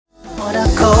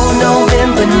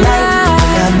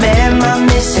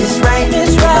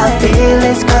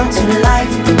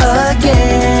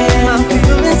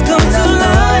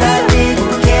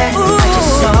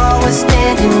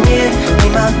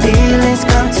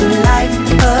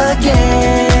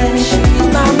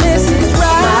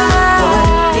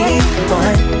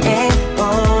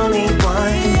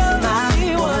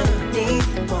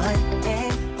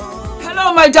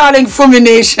darling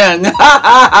FUMINATION.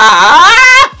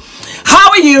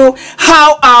 How are you?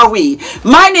 How are we?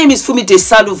 My name is Fumi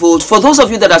Desalu-Vold. For those of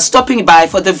you that are stopping by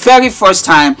for the very first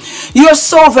time, you are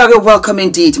so very welcome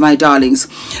indeed, my darlings.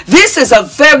 This is a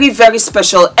very, very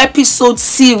special episode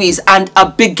series and a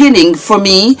beginning for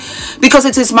me because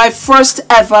it is my first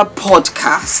ever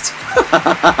podcast.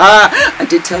 I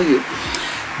did tell you.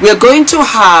 We're going to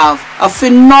have a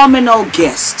phenomenal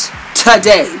guest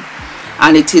today,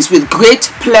 and it is with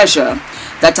great pleasure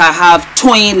that I have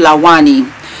Toyin Lawani,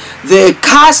 the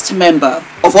cast member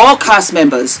of all cast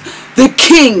members, the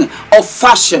king of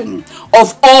fashion,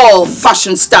 of all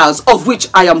fashion styles, of which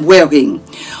I am wearing,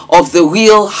 of the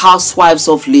Real Housewives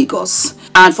of Lagos.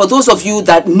 And for those of you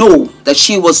that know that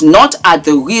she was not at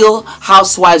the Real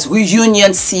Housewives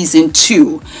reunion season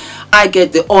 2, I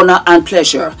get the honor and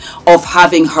pleasure of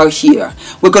having her here.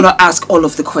 We're going to ask all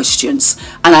of the questions,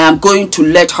 and I am going to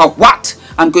let her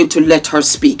I'm going to let her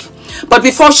speak. But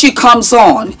before she comes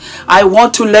on, I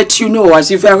want to let you know, as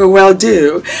you very well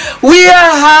do, we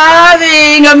are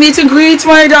having a meet and greet,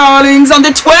 my darlings, on the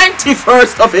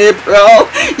 21st of April.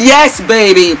 Yes,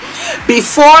 baby.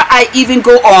 Before I even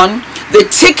go on, the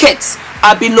tickets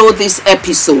are below this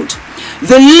episode.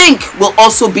 The link will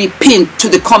also be pinned to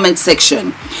the comment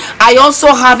section. I also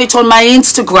have it on my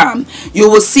Instagram. You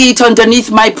will see it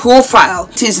underneath my profile.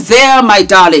 It is there, my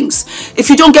darlings. If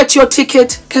you don't get your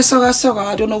ticket,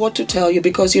 I don't know what to tell you,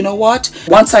 because you know what?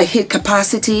 Once I hit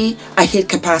capacity, I hit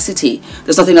capacity.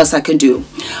 There's nothing else I can do.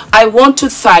 I want to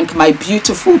thank my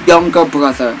beautiful younger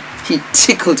brother. He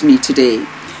tickled me today.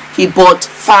 He bought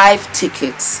 5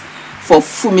 tickets for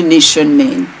FUMINATION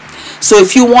men. So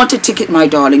if you want a ticket, my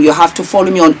darling, you have to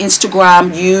follow me on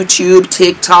Instagram, YouTube,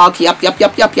 TikTok, You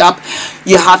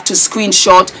have to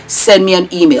screenshot, send me an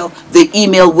email. The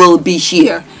email will be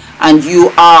here. And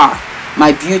you are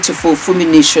my beautiful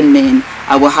FUMINATION men.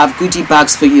 I will have goodie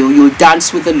bags for you. You'll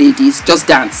dance with the ladies. Just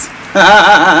dance.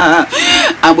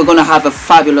 And we're going to have a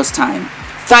fabulous time.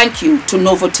 Thank you to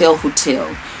Novotel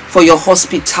Hotel for your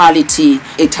hospitality.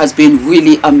 It has been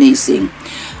really amazing.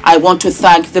 I want to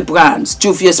thank the brands,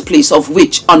 JUVIAS Place, of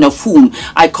which, and of whom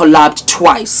I collabed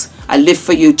twice. I live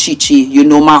for you, Chichi. You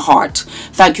know my heart.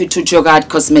 Thank you to Gerard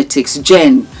Cosmetics.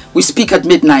 Jen, we speak at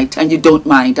midnight and you don't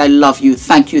mind. I love you.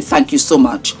 Thank you so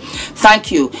much.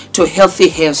 Thank you to Healthy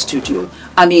Hair Studio.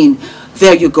 I mean,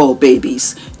 there you go,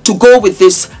 babies. To go with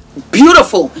this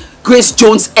beautiful Grace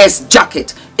Jones S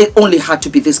jacket, it only had to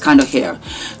be this kind of hair.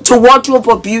 To Wardrobe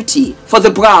of Beauty, for the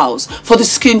brows, for the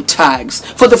skin tags,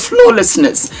 for the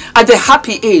flawlessness at the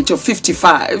happy age of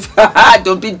 55.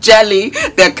 Don't be jelly,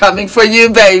 they're coming for you,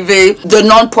 baby. The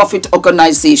non-profit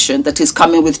organization that is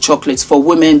coming with chocolates for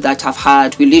women that have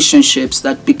had relationships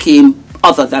that became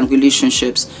other than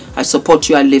relationships. I support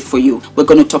you, I live for you. We're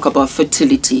going to talk about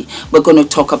fertility. We're going to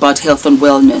talk about health and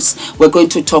wellness. We're going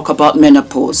to talk about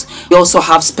menopause. We also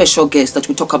have special guests that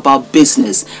will talk about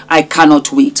business. I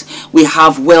cannot wait. We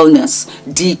have wellness,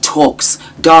 detox.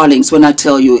 Darlings, when I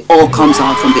tell you, it all comes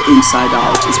out from the inside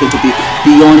out. It's going to be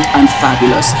beyond and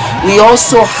fabulous. We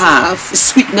also have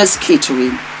Sweetness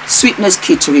Catering. Sweetness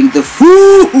Catering, the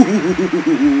food.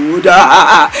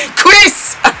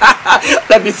 Chris!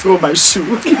 Let me throw my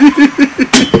shoe.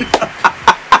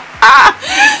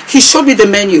 He showed me the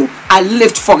menu. I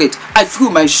lived for it. I threw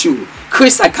my shoe.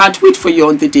 Chris, I can't wait for you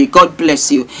on the day. God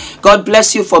bless you. God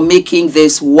bless you for making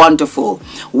this wonderful.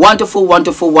 Wonderful,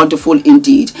 wonderful, wonderful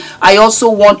indeed. I also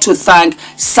want to thank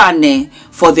Sane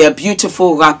for their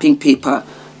beautiful wrapping paper.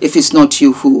 If it's not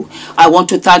you, who? I want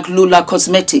to thank Lula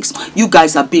Cosmetics. You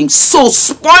guys are being so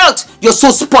spoiled. You're so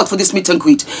spoiled for this meet and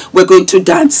greet. We're going to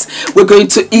dance. We're going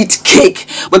to eat cake.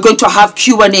 We're going to have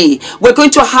Q&A. We're going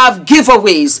to have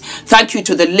giveaways. Thank you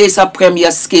to the Laser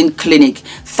Premier Skin Clinic.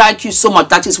 Thank you so much.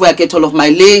 That is where I get all of my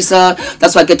laser.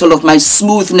 That's where I get all of my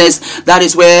smoothness. That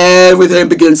is where everything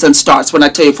begins and starts, when I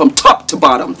tell you from top to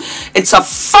bottom. It's a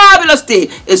fabulous day.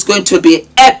 It's going to be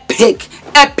epic.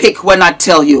 Epic when I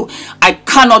tell you. I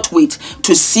cannot wait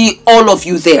to see all of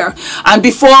you there. And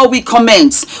before we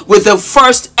commence with the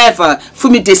first ever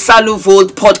Fumi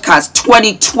Desalu-Vold podcast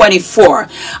 2024,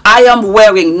 I am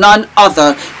wearing none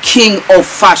other king of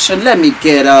fashion. Let me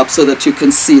get up so that you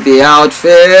can see the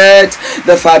outfit.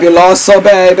 The fabuloso,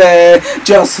 baby.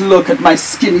 Just look at my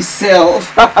skinny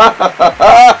self.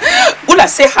 Ula,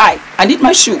 say hi. I need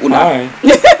my shoe, Ula. Hi.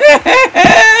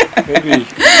 Baby.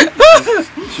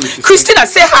 Christina,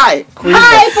 say hi.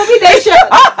 Hi, FUMINATION.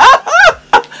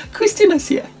 Christina's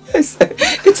here. Yes,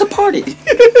 it's a party.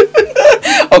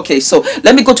 Okay, so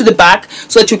let me go to the back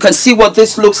so that you can see what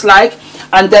this looks like.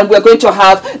 And then we're going to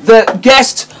have the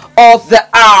guest of the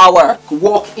hour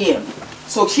walk in.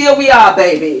 So here we are,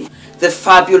 baby. the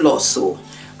Fabuloso.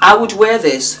 I would wear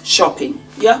this shopping.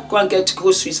 Yeah, go and get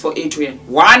groceries for Adrian.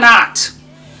 Why not?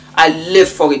 I live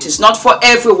for it. It's not for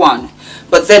everyone.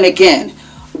 But then again,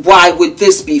 why would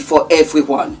this be for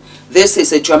everyone? This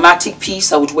is a dramatic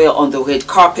piece I would wear on the red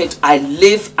carpet. I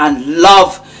live and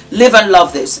love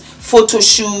this. Photo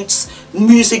shoots,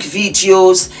 music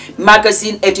videos,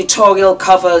 magazine editorial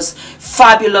covers,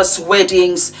 fabulous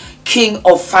weddings. King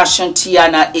of fashion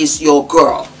Tiana is your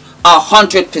girl.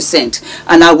 100%.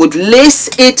 And I would lace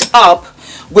it up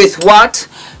with what?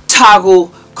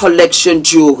 Tarot collection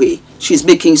jewelry. She's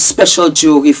making special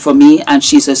jewelry for me, and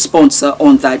she's a sponsor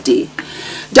on that day.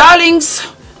 Darlings,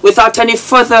 without any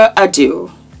further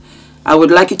ado, I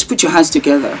would like you to put your hands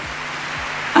together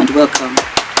and welcome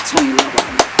Toyin Lawani.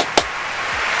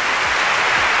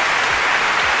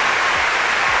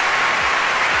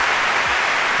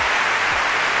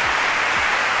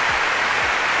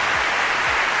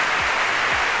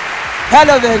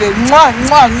 Hello, baby. Mwah,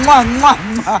 mwah, mwah,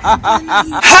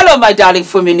 mwah. Hello, my darling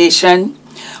FUMINATION.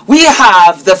 We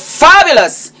have the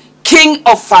fabulous king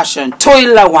of fashion,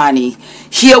 Toyin Lawani,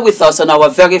 here with us on our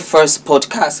very first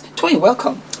podcast. Toyin,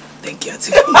 welcome. Thank you.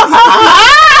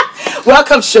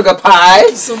 Welcome, Sugar Pie.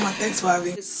 Thank you so much. Thanks for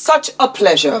having me. It's such a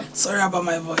pleasure. Sorry about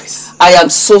my voice. I am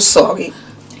so sorry.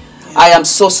 Yeah. I am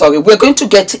so sorry. We're going to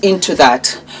get into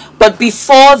that. But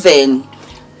before then,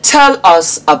 tell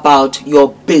us about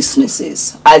your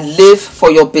businesses. I live for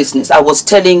your business. I was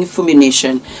telling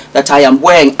FUMINATION that I am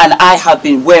wearing, and I have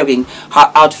been wearing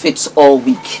her outfits all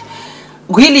week.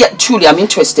 Really, truly, I'm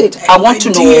interested. And I want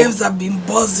to know. My DMs have been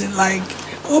buzzing like,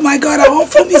 oh my God, I want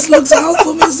Fumi's looks. I want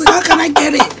Fumi's looks. How can I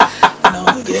get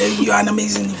it? You're an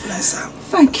amazing influencer.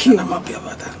 Thank you. And I'm happy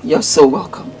about that. You're so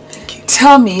welcome. Thank you.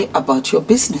 Tell me about your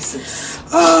businesses.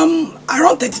 I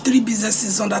run 33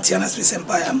 businesses under Tiana Space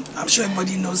Empire. I'm sure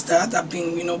everybody knows that. I've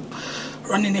been,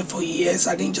 running it for years.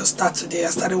 I didn't just start today. I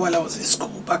started while I was in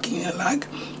school back in Lag,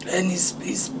 and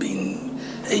it's been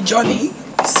a journey.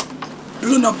 It's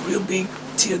blown up real big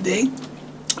till date.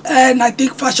 And I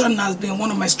think fashion has been one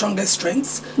of my strongest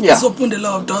strengths. Yeah. It's opened a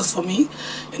lot of doors for me.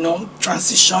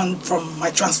 Transition from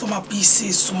my transformer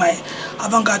pieces to my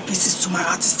avant-garde pieces to my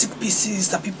artistic pieces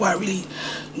that people are really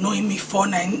knowing me for.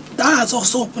 And that has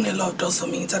also opened a lot of doors for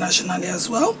me internationally as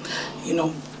well.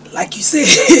 Like you say,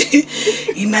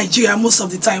 in Nigeria, most of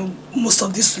the time, most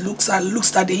of these looks are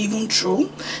looks that they even throw.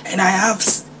 And I have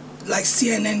like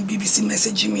CNN, BBC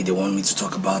messaging me, they want me to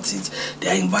talk about it. They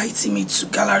are inviting me to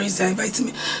galleries, they are inviting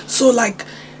me. So like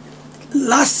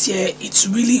last year, it's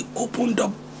really opened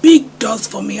up big doors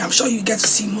for me. I'm sure you get to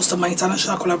see most of my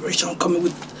international collaboration coming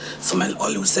with some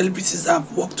Hollywood celebrities that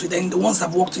I've worked with, and the ones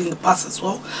I've worked with in the past as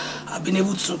well. I've been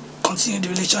able to continue the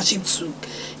relationship to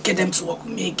get them to work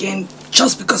with me again,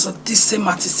 just because of these same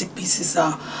artistic pieces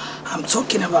I'm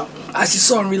talking about. As you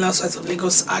saw on Real Housewives of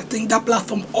Lagos, I think that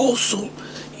platform also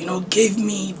gave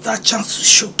me that chance to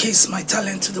showcase my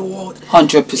talent to the world.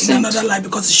 100%. In another light,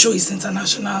 because the show is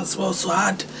international as well. So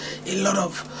I had a lot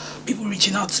of people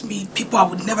reaching out to me, people I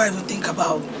would never even think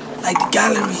about, like the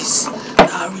galleries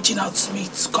that are reaching out to me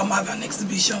to come have an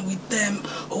exhibition with them,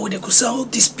 or they could sell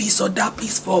this piece or that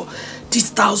piece for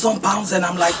this £1,000, and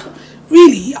I'm like,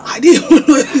 really? I didn't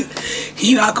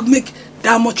even know I could make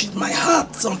that much with my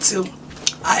heart until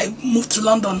I moved to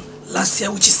London last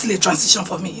year, which is still a transition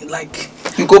for me. Like,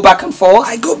 you go back and forth?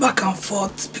 I go back and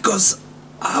forth because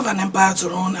I have an empire to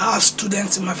run. I have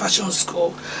students in my fashion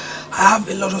school. I have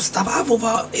a lot of staff. I have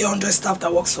over 800 staff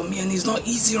that works for me, and it's not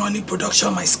easy running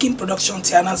production, my skin production,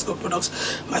 Tiana's Go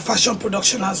products, my fashion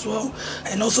production as well.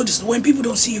 And also this, when people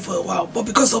don't see you for a while. But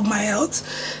because of my health,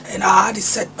 and I had a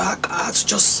setback, I had to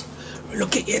just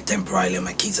relocate here temporarily.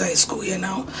 My kids are in school here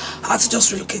now. I had to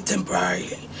just relocate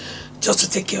temporarily, just to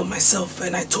take care of myself.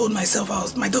 And I told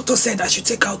myself, my doctor said I should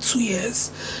take out 2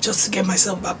 years just to get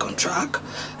myself back on track,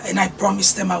 and I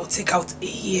promised them I would take out a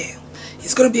year.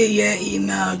 It's going to be a year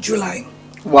in July.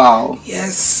 Wow.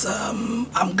 Yes,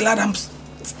 I'm glad I'm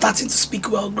starting to speak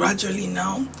well gradually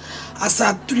now. As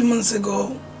at 3 months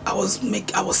ago, I was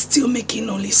still making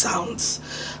only sounds.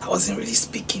 I wasn't really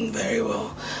speaking very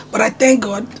well, but I thank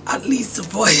God, at least the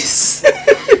voice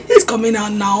is coming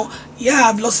out now. Yeah,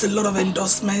 I've lost a lot of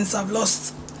endorsements. I've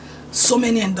lost so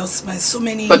many endorsements, so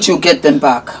many. But you'll get them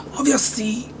back.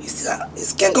 Obviously,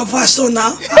 it's king of fashion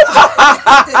now. Nobody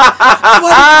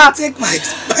can take my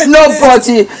spend.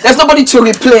 Nobody. There's nobody to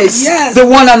replace. Yes. The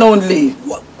one and only.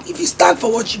 If you stand for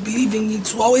what you believe in,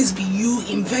 it will always be you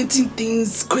inventing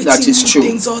things, creating That is new true.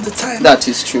 things all the time. That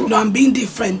is true. I'm being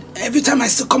different. Every time I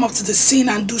still come up to the scene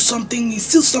and do something, it's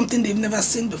still something they've never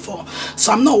seen before.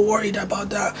 So I'm not worried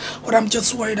about that. What I'm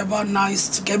just worried about now is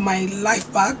to get my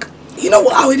life back you know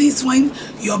how it is when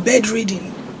you're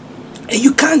bedridden and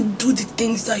you can't do the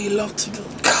things that you love to do.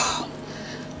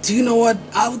 Do you know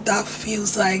how that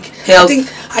feels like? Health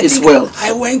is wealth.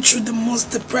 I went through the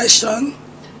most depression.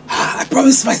 I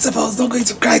promised myself I was not going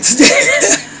to cry today.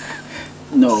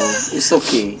 No, it's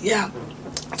okay. Yeah.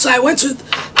 So I went through,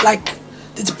 like,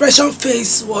 the depression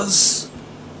phase was,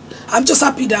 I'm just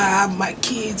happy that I have my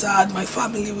kids, I had my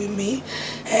family with me,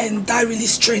 and that really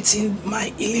straightened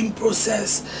my healing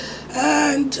process.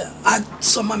 And I had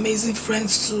some amazing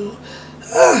friends too.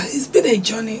 It's been a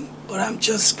journey, but I'm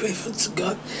just grateful to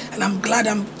God, and I'm glad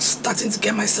I'm starting to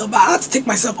get myself, but I had to take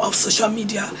myself off social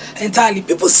media entirely.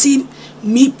 People see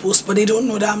me post, but they don't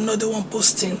know that I'm not the one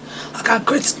posting. I can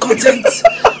create content.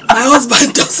 My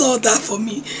husband does all that for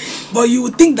me, but you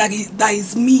would think that that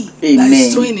is me. Amen. That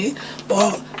is doing it.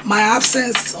 But my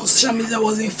absence on social media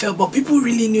wasn't felt, but people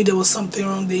really knew there was something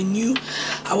wrong. They knew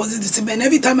I wasn't the same, and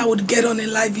every time I would get on a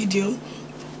live video,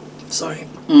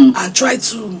 and try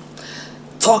to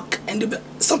talk, and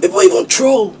some people even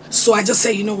troll. So I just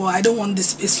say, you know what, I don't want this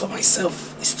space for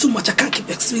myself. It's too much. I can't keep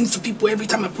explaining to people every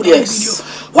time I put on a video,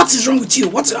 what is wrong with you?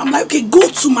 I'm like, okay, go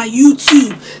to my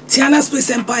YouTube. Tiana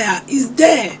Space Empire is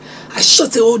there. I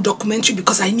shot a whole documentary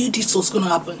because I knew this was going to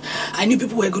happen. I knew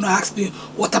people were going to ask me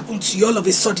what happened to you. All of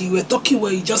a sudden you were talking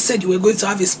where you just said you were going to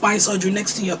have a spine surgery.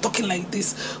 Next thing you're talking like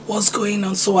this. What's going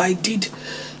on? So I did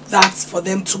that for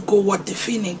them to go watch the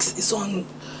Phoenix. It's on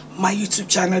my YouTube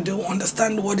channel. They'll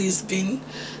understand what it's been.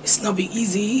 It's not been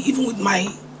easy. Even with my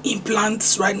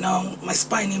implants right now, my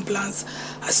spine implants,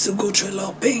 I still go through a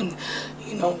lot of pain.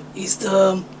 You know, it's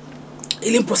the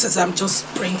healing process I'm just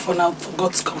praying for now, for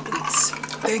God to complete.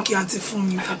 Thank you, Auntie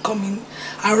Fumi, for coming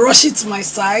and rushing to my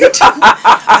side.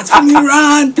 Auntie Fumi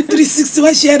ran 360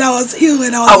 when she heard I was ill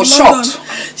when I was in London.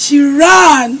 Shocked. She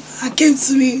ran and came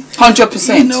to me.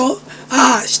 100%. You know,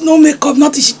 no makeup,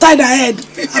 nothing. She tied her head.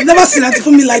 I've never seen Auntie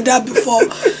Fumi like that before.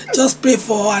 Just pray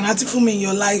for her and Auntie Fumi in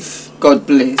your life. God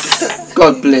bless.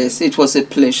 God bless. It was a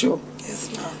pleasure.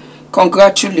 Yes, ma'am.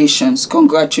 Congratulations.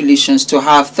 Congratulations to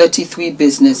have 33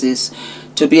 businesses,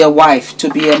 to be a wife, to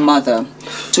be a mother,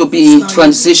 to be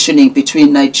transitioning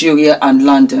between Nigeria and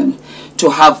London,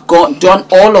 to have done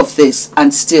all of this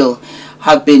and still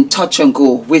have been touch and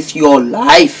go with your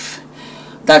life.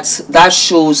 That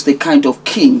shows the kind of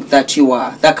king that you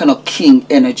are, that kind of king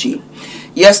energy.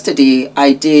 Yesterday,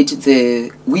 I did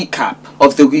the recap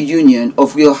of the reunion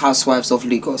of Real Housewives of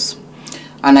Lagos.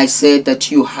 And I said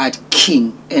that you had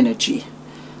king energy.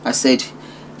 I said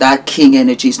that king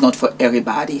energy is not for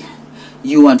everybody.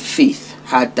 You and Faith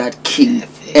had that king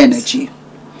energy.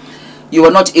 You were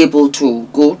not able to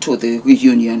go to the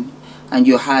reunion, and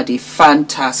you had a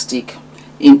fantastic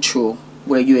intro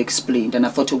where you explained, and I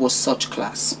thought it was such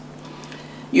class.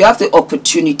 You have the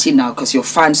opportunity now, because your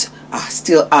fans are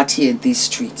still out here in these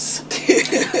streets.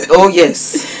 Oh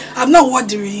yes. I've not watched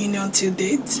the reunion till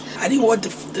date. I didn't watch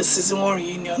the season 1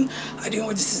 reunion. I didn't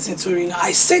watch the season 2 reunion.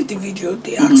 I sent the video.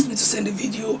 They asked me to send the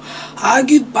video. I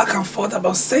argued back and forth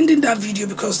about sending that video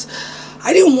because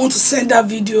I didn't want to send that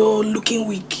video looking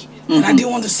weak. And I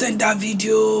didn't want to send that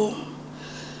video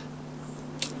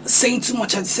saying too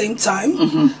much at the same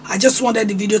time. I just wanted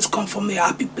the video to come from a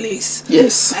happy place.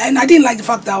 Yes. And I didn't like the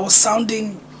fact that I was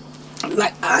sounding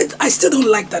like, I still don't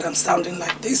like that I'm sounding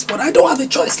like this, but I don't have a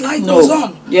choice. Life goes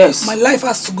on. Yes. My life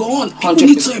has to go on. People 100%.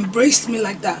 need to embrace me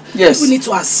like that. Yes. People need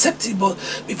to accept it, but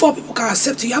before people can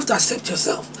accept you have to accept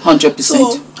yourself. 100%.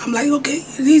 So I'm like, okay,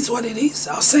 it is what it is.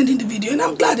 I'll send in the video, and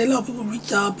I'm glad a lot of people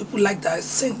reached out. People like that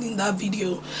sent in that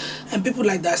video, and people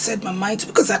like that said my mind,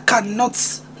 because I cannot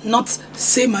not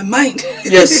say my mind.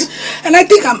 Yes. And I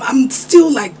think I'm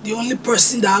still like the only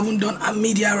person that haven't done a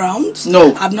media rounds.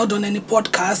 No. I've not done any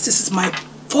podcast. This is my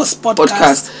first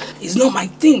podcast. It's not my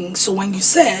thing. So when you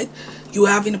said you were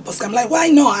having a podcast, I'm like, why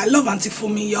not? I love Auntie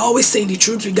Fumi. You're always saying the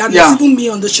truth regardless. Even me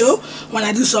on the show, when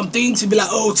I do something, to be like,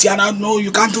 oh, Tiana, no,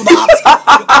 you can't do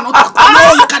that. You cannot talk.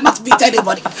 No, you cannot beat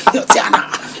anybody. No,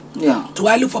 Tiana. Yeah. Do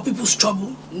I look for people's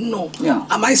trouble? No. Yeah.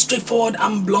 Am I straightforward?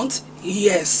 I'm blunt?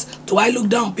 Yes. Do I look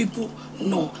down on people?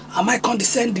 No. Am I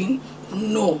condescending?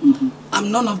 No.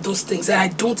 I'm none of those things, and I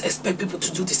don't expect people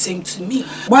to do the same to me.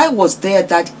 Why was there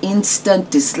that instant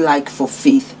dislike for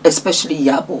Faith, especially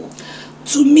Yabo?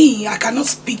 To me, I cannot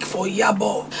speak for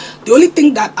Yabo. The only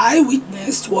thing that I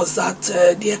witnessed was at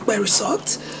the Ekpe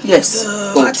Resort. Yes.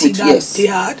 The party that they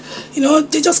had. You know,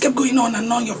 they just kept going on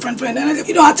and on, your friend. And,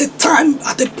 you know, at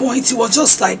a point, it was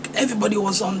just like everybody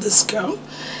was on this girl.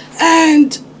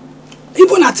 And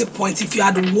even at a point, if you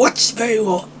had watched very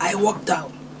well, I walked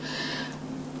out.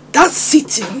 That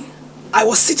sitting, I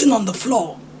was sitting on the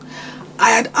floor.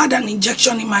 I had had an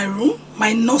injection in my room.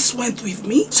 My nurse went with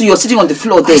me. So you're sitting on the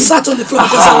floor then? I sat on the floor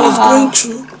because I was going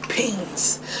through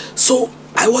pains. So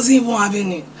I wasn't even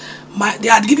having it. They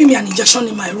had given me an injection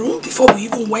in my room before we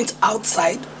even went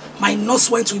outside. My nurse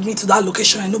went with me to that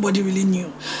location and nobody really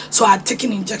knew. So I had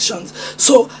taken injections.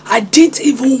 So I didn't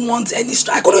even want any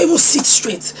I couldn't even sit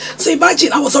straight. So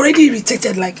imagine I was already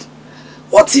irritated, like,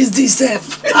 what is this?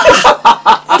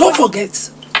 Don't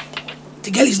forget, the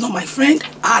girl is not my friend.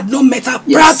 I had not met her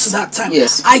prior to that time.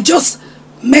 Yes. I just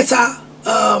met her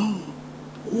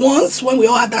once when we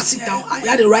all had that sit down. We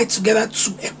had a ride together to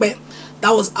Ekpe. That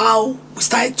was how we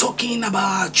started talking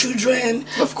about our children.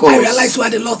 Of course. I realized we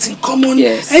had a lot in common.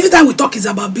 Yes. Every time we talk, it's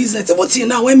about business. What's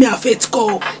now when me and Faith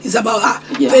call, it's about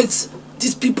Faith,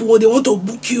 these people, they want to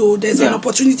book you. There's an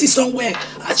opportunity somewhere.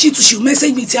 She'll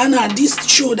message me, Tiana, this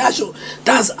show, that show.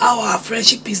 That's how our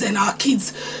friendship is, and our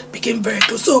kids became very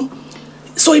close.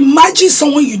 So imagine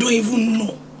someone you don't even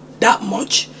know that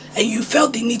much, and you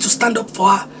felt the need to stand up for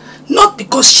her, not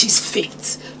because she's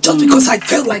Faith, just because I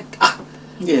felt like,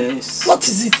 yes. what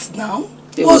is it now?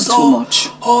 It was too much.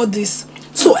 All this.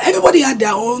 So everybody had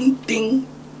their own thing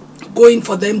going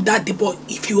for them that day. But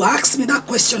if you ask me that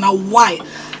question, why?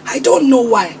 I don't know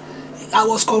why. I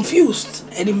was confused.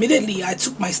 And immediately I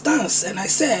took my stance and I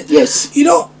said, yes. You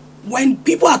know, when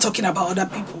people are talking about other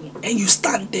people and you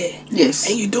stand there, yes,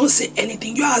 and you don't say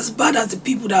anything, you're as bad as the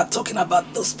people that are talking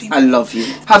about those people. I love you.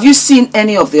 Have you seen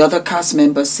any of the other cast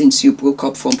members since you broke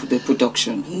up from the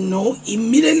production? No.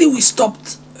 Immediately we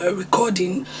stopped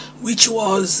recording, which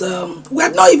was we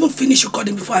had not even finished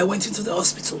recording before I went into the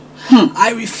hospital.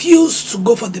 I refused to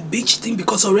go for the beach thing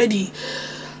because already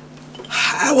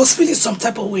I was feeling some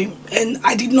type of way and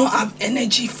I did not have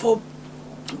energy for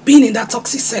being in that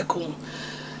toxic circle.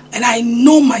 And I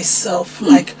know myself,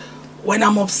 like when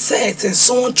I'm upset and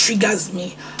someone triggers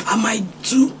me, I might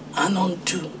do and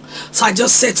undo. So I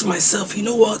just said to myself, you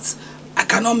know what, I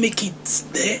cannot make it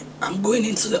there. I'm going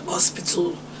into the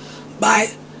hospital. Bye.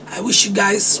 I wish you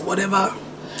guys whatever.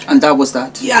 And that was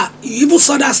that? Yeah. You even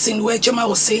saw that scene where Chema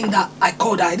was saying that I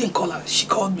called her. I didn't call her. She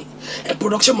called me. And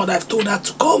production mother, I've told her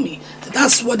to call me.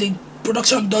 That's what the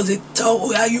production does. They tell,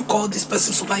 oh yeah, you call this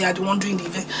person so far, you are the one doing the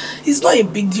event. It's not a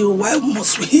big deal. Why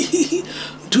must we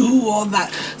do all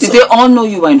that? Did they all know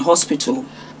you were in hospital?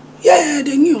 Yeah,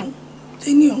 they knew.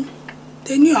 They knew.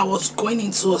 They knew I was going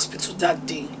into hospital that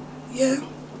day. Yeah.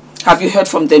 Have you heard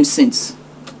from them since?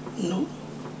 No.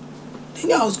 They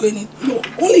knew I was going in. No,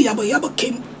 only Yaba. Yaba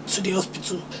came to the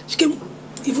hospital. She came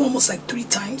even almost like 3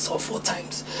 times or 4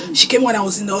 times. She came when I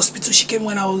was in the hospital. She came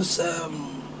when I was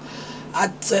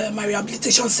at my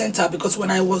rehabilitation center, because when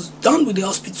I was done with the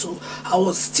hospital, I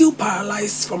was still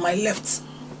paralyzed from my left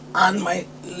and my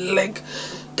leg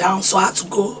down, so I had to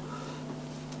go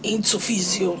into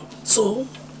physio. So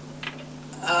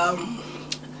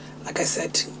like I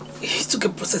said, it took a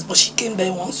process, but she came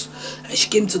there once and she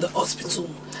came to the hospital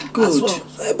as well.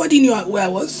 So everybody knew where I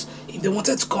was. If they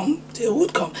wanted to come, they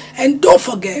would come. And don't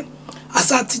forget,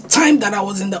 as at the time that I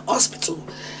was in the hospital,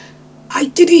 I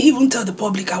didn't even tell the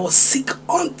public I was sick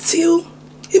until,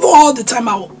 even all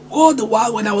the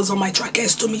while when I was on my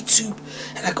tracheostomy tube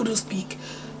and I couldn't speak,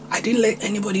 I didn't let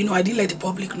anybody know. I didn't let the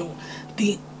public know.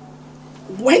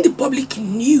 When the public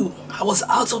knew I was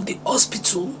out of the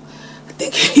hospital, I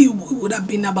think it would have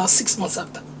been about 6 months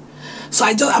after. So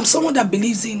I'm someone that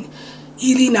believes in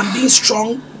healing and being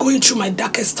strong, going through my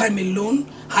darkest time alone,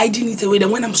 hiding it away. Then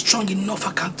when I'm strong enough,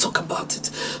 I can talk about it.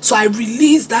 So I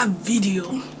released that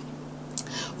video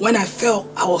when I felt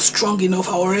I was strong enough.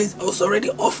 I was already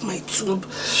off my tube.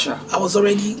 Sure. I was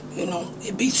already,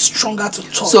 a bit stronger to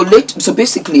talk. So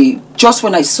basically, just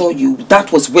when I saw you,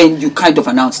 that was when you kind of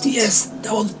announced it. Yes,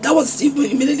 that was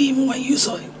immediately even when you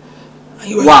saw it. And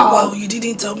you were wow. Like, wow, you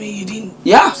didn't tell me, you didn't.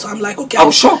 Yeah. So I'm like, okay. I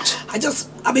was shocked.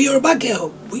 I'm a Yoruba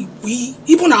girl. We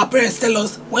even our parents tell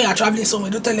us when you're traveling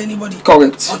somewhere, don't tell anybody.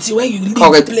 Correct. Until when you leave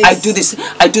Correct. the place.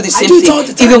 I do the same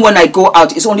thing. Even when I go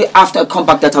out, it's only after I come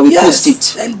back that I will post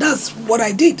it. And that's what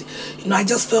I did. I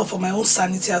just fell for my own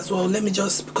sanity as well.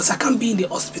 Because I can't be in the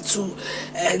hospital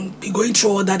and be going through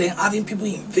all that and having people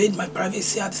invade my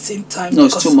privacy at the same time. No,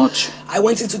 it's too much. I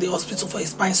went into the hospital for a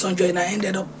spine surgery and I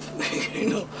ended up,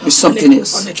 with something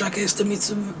else. On the tracheostomy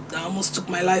tube that almost took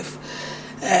my life.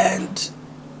 And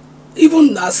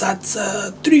even as at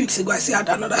 3 weeks ago, I still had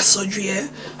another surgery here.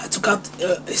 I took out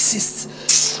a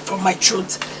cyst from my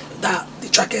throat that the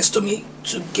tracheostomy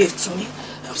tube gave to me.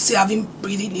 I'm still having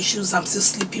breathing issues. I'm still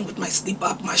sleeping with my sleep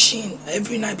app machine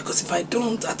every night, because if I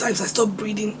don't, at times I stop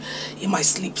breathing in my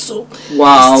sleep. So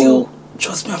wow.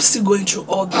 Trust me, I'm still going through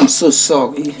all that. I'm so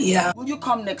sorry. Yeah. Will you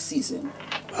come next season?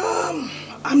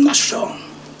 I'm not sure.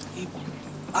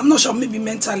 I'm not sure, maybe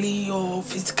mentally or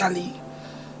physically,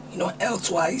 you know,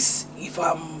 health-wise, if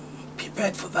I'm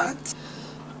prepared for that.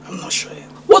 I'm not sure yet.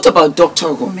 What about Dr.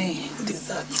 Rome? What is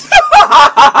that?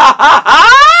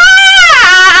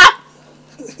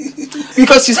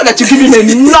 Because you said that you give him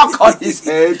a knock on his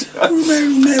head.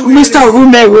 Mr.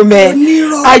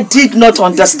 Rume. I did not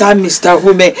understand Mr.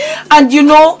 Rume. And you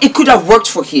know, it could have worked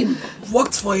for him.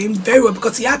 Worked for him very well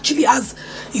because he actually has,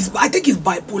 I think he's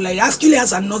bipolar. He actually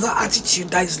has another attitude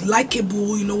that is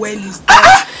likable, you know, when he's there.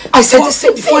 I said the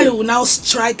same before thing. he will now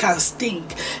strike and sting.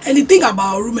 And the thing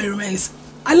about Rume is,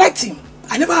 I liked him.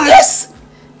 I never had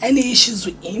any issues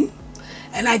with him.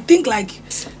 And I think like,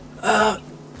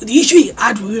 the issue he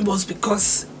had with me was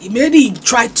because he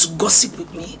tried to gossip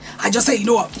with me. I just said, you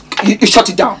know what? You shut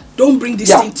it down. Don't bring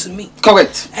this thing to me.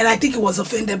 Correct. And I think he was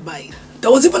offended by it. There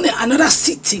was even another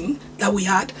sitting that we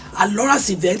had at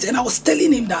Laura's event, and I was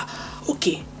telling him that,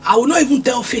 okay, I will not even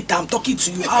tell Faith I'm talking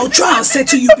to you. I'll try and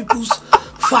settle you people's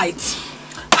fights.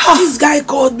 This guy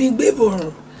called me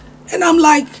baby. And I'm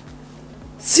like,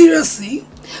 seriously?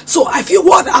 So I feel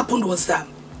what happened was that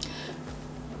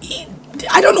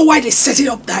I don't know why they set it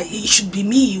up that it should be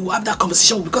me who have that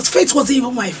conversation, because Faith wasn't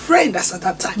even my friend as at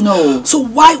that time. No. So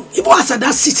why, even as at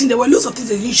that sitting, there were loads of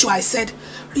things as usual. I said,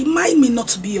 remind me not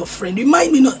to be your friend.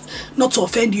 Remind me not to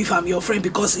offend you if I'm your friend,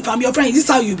 because if I'm your friend, is this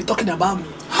how you'll be talking about me?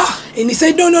 And he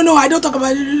said, no, I don't talk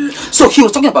about it. So he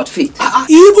was talking about Faith.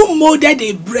 He even molded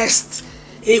a breast.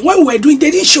 When we were doing, they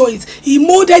didn't show it. He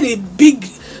molded a big,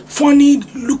 funny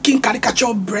looking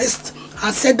caricature breast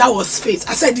and said that was Faith.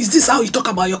 I said, is this how you talk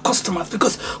about your customers?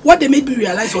 Because what they made me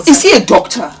realize was, is he a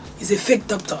doctor? He's a fake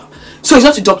doctor. So he's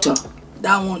not a doctor?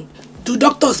 That one. Do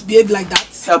doctors behave like that?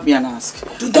 Help me and ask.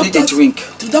 Do I need a drink.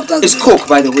 Do doctors it's Coke,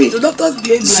 by the way. Do doctors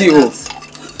behave Zero. like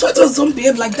that? Doctors don't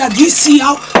behave like that. Do you see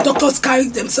how doctors carry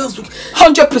themselves with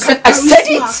 100%? I said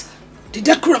it. The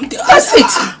decorum. That's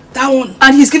it. That one.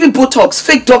 And he's giving Botox.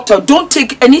 Fake doctor. Don't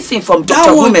take anything from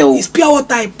Dr. Rumeo. It's pure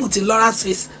water I put in Laura's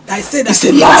face. That I said that. It's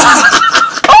a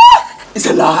lie. It's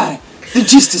a lie. The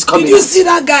gist is coming. Did you see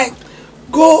that guy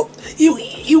go?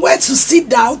 He went to sit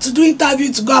down to do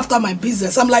interview to go after my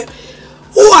business. I'm like,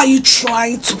 who are you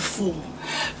trying to fool?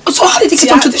 So how did he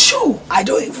get onto the show? I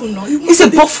don't even know. He's a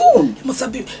buffoon. He must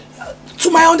have been. To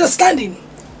my understanding,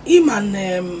 him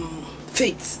and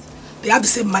Faith, they have the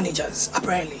same managers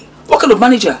apparently. What kind of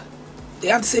manager? They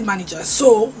have the same manager.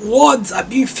 So words are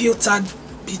being filtered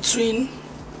between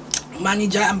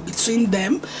manager and between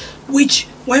them, which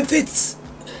when Faith,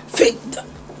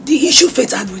 the issue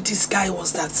Faith had with this guy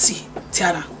was that, see,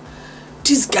 Tiara,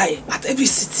 this guy at every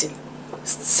sitting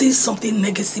says something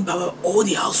negative about all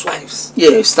the housewives.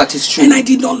 Yes, that is true. And I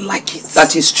did not like it.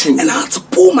 That is true. And I had to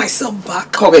pull myself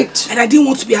back. Correct. And I didn't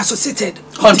want to be associated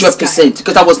with 100%,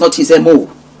 because that was not his MO.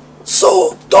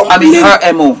 So don't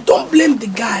her MO. Don't blame the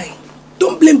guy.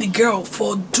 Don't blame the girl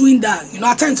for doing that. You know,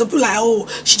 at times people like, oh,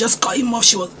 she just cut him off.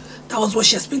 That was what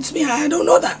she explained to me. I don't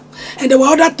know that. And there were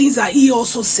other things that he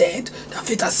also said. That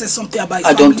Faith had said something about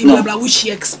his family, blah, blah, which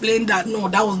she explained that no,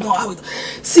 that was not how it.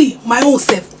 See, my own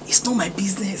self, it's not my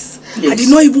business. Yes. I did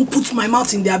not even put my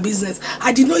mouth in their business.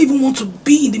 I did not even want to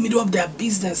be in the middle of their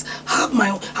business. Have my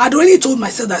own. I had already told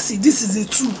myself that, see, this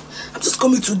isn't true. I'm just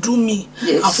coming to do me.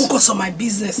 Yes. And focus on my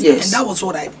business. Yes. And that was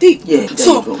what I did. Yeah,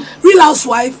 so, Real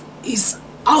Housewife is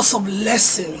house of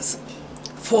lessons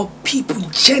for people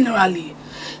generally.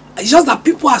 It's just that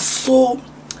people are so,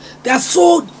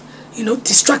 you know,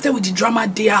 distracted with the drama.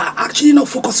 They are actually not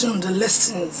focusing on the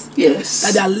lessons. Yes.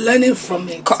 That they are learning from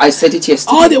it. I said it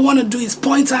yesterday. All they want to do is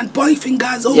point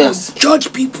fingers,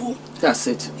 judge people. That's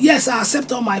it. Yes, I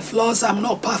accept all my flaws. I'm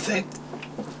not perfect.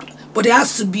 But there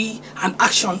has to be an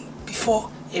action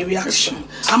before a reaction.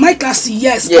 Am I classy?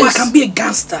 Yes. But I can be a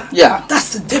gangster. Yeah.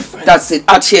 That's the difference. That's it.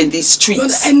 Out here in these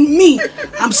streets. And me,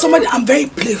 I'm very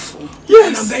playful. Yes.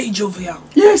 And I'm very jovial.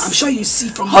 Yes. I'm sure you see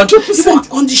from 100%.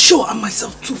 Even on the show, I'm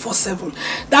myself 247.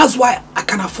 That's why I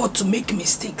can afford to make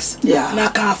mistakes. Yeah. And I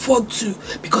can afford to,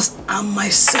 because I'm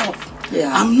myself.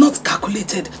 Yeah. I'm not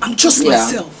calculated. I'm just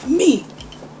myself. Me.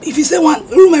 If you say one,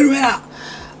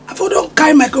 I don't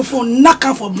carry microphone, knock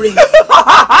out for brain.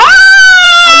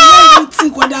 I will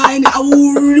think whether I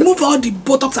will remove all the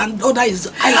Botox and other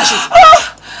eyelashes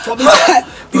from his head.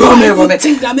 Because I will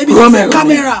think that maybe there's a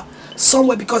camera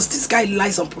somewhere, because this guy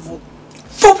lies unprovoked.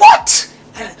 For what?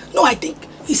 No, I think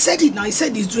he said it now. He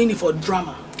said he's doing it for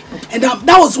drama. And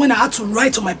that was when I had to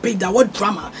write on my page that what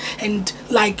drama. And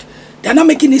like, they're not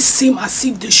making it seem as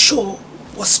if the show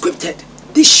was scripted.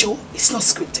 This show is not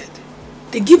scripted.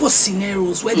 They give us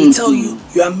scenarios where they tell you,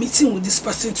 you are meeting with this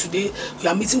person today, you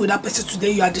are meeting with that person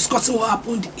today, you are discussing what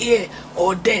happened here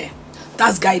or there.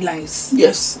 that's guidelines.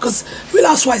 Yes. Because Real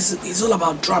Housewives is all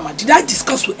about drama. Did I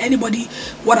discuss with anybody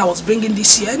what I was bringing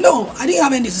this year? No, I didn't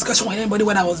have any discussion with anybody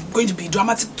when I was going to be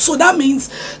dramatic. So that means,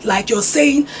 like you're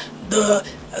saying, the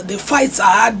fights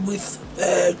I had with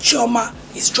Chioma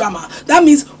is drama. That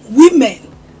means women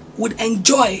would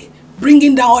enjoy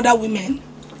bringing down other women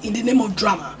in the name of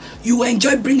drama. You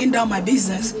enjoy bringing down my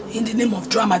business in the name of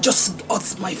drama, just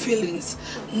hurts my feelings.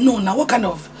 No, now what kind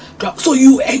of drama? So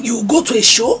you go to a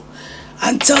show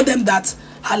and tell them that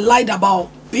I lied about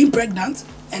being pregnant,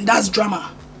 and that's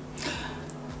drama.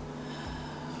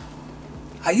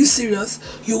 Are you serious?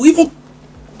 You even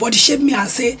body shape me and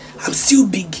say I'm still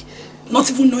big, not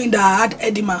even knowing that I had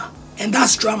edema, and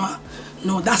that's drama.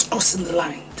 No, that's crossing the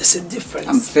line. There's a difference.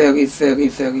 I'm very, very,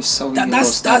 very sorry you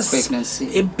lost that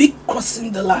pregnancy. A big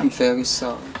crossing the line. I'm very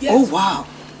sorry. Yes. Oh, wow.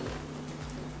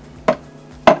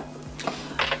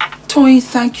 Toyin,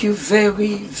 thank you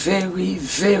very, very,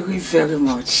 very, very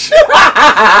much.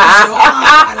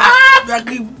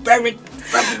 Very, very,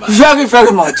 very much. Very,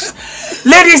 very much.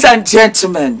 Ladies and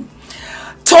gentlemen,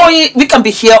 Toyin, we can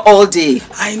be here all day.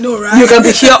 I know, right? You can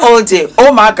be here all day.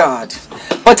 Oh my God.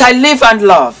 But I live and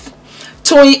love.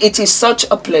 Toyin, it is such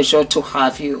a pleasure to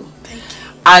have you. Thank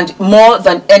you. And more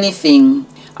than anything,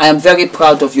 I am very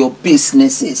proud of your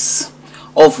businesses,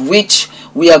 of which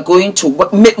we are going to,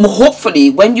 hopefully,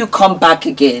 when you come back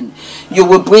again, you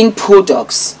will bring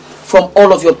products from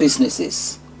all of your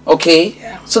businesses, okay?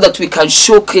 Yeah. So that we can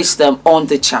showcase them on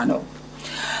the channel.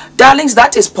 Darlings,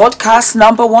 that is podcast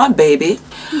number 1, baby.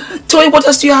 Toyin, what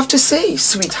else do you have to say,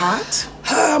 sweetheart?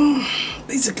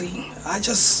 Basically, I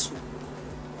just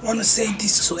want to say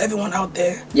this to everyone out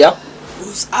there. Yep.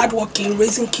 Who's hardworking,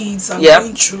 raising kids, and Yep.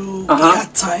 going through the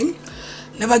hard time.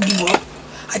 Never give up.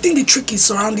 I think the trick is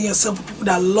surrounding yourself with people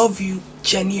that love you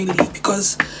genuinely,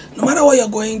 because no matter what you're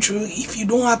going through, if you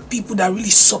don't have people that really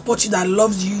support you, that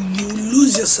loves you, you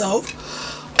lose yourself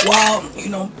while, you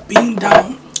know, being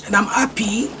down. And I'm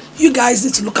happy. You guys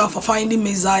need to look out for Finding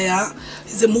Messiah.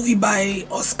 It's a movie by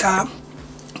Oscar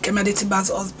Kemedetiban's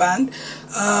husband.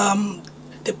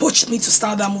 They poached me to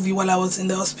start that movie while I was in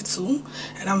the hospital,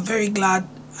 and I'm very glad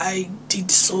I did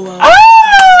so.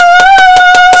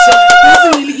 So it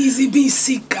wasn't really easy being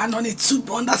sick and on a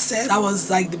tube on that set. That was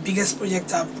like the biggest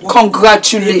project I've worked on.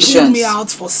 Congratulations. They pulled me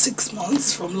out for 6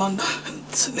 months from London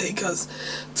to Lagos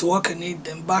to work on it,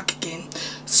 then back again.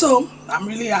 So I'm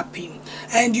really happy.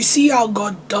 And you see how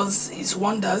God does his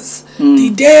wonders.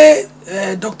 The day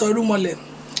Dr. Rumole,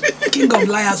 King of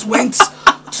Liars, went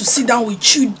to sit down with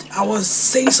you, I was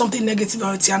saying something negative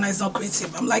about Tiana is not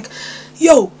creative. I'm like,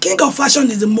 yo, King of Fashion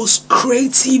is the most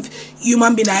creative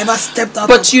human being I ever stepped out of.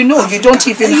 But you know, Africa. you don't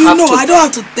even have to. I don't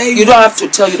have to tell you. You don't have to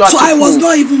tell, you don't have to So I was prove.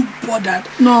 not even bothered.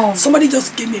 No. Somebody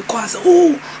just gave me a call and said,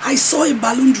 oh, I saw a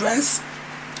balloon dress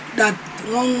that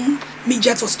one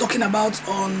midget was talking about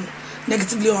on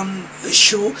negatively on the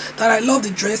show, that I love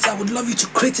the dress, I would love you to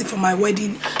create it for my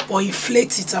wedding or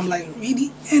inflate it. I'm like,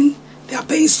 really? And they are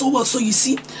paying so well. So you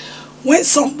see, when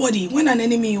an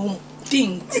enemy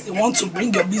thinks they want to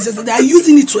bring your business, they are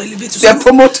using it to elevate you. They're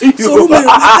promoting you. So Rumor,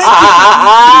 thank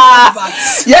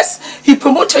you. Yes, he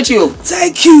promoted you.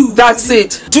 Thank you. That's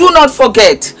it. Do not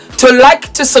forget to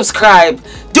like, to subscribe.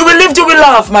 Do we live, do we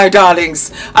love, my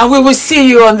darlings? And we will see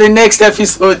you on the next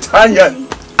episode. Tanya,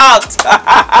 out.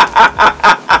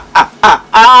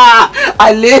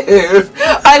 I live.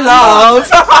 I love.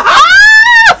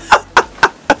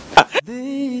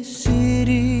 This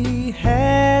city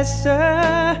has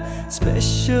a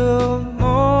special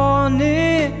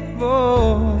morning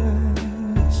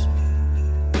voice.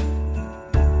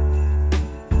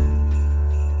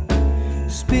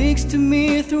 Speaks to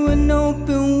me through an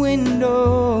open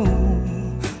window,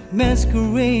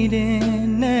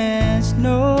 masquerading as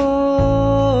noise.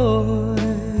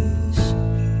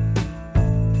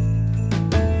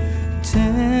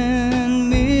 10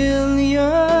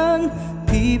 million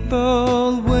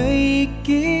people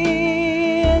waking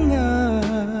up.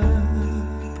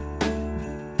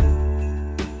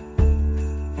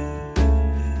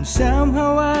 And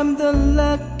somehow I'm the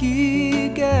lucky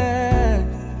guy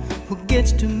who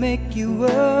gets to make you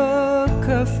a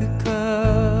coffee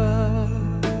cup.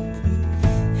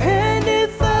 And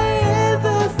if I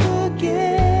ever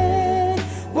forget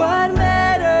what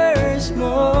matters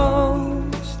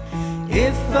most,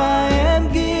 if I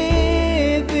am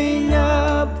giving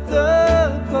up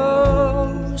the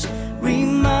ghost,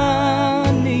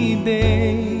 remind me,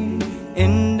 babe,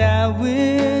 and I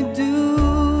will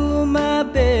do my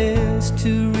best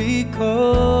to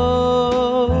recall.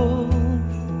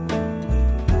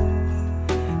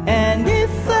 And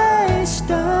if I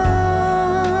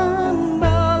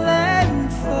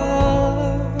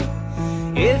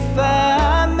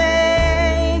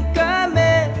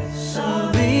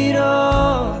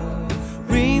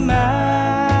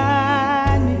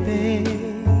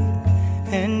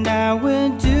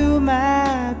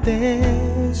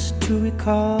to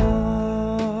recall.